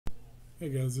Hey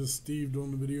guys, this is Steve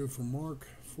doing the video for Mark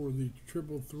for the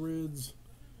Triple Threads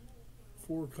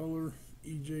 4-color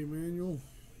EJ Manual,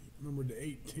 numbered to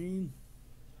 18.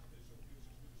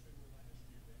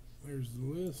 There's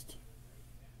the list.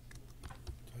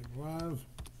 Type live.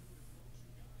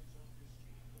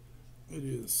 It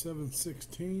is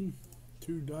 716,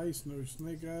 2 dice, no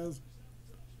snake eyes,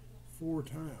 4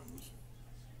 times.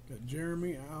 Got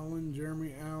Jeremy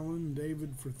Allen,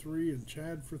 David for 3, and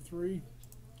Chad for 3.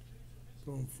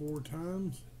 Going 4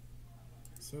 times.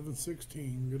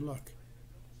 716. Good luck.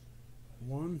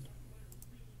 1,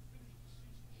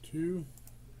 2,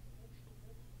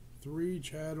 3.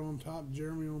 Chad on top,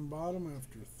 Jeremy on bottom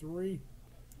after 3.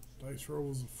 Dice roll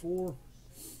was a 4.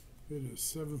 It is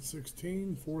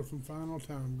 716. 4th and final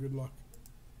time. Good luck.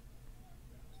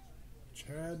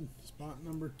 Chad, spot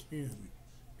number 10.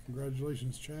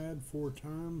 Congratulations, Chad. 4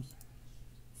 times.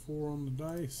 4 on the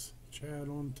dice. Chad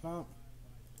on top.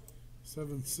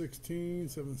 716,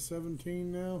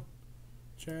 717 now.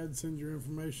 Chad, send your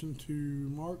information to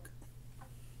Mark.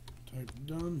 Type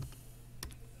done.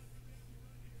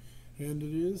 And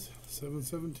it is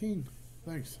 717.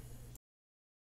 Thanks.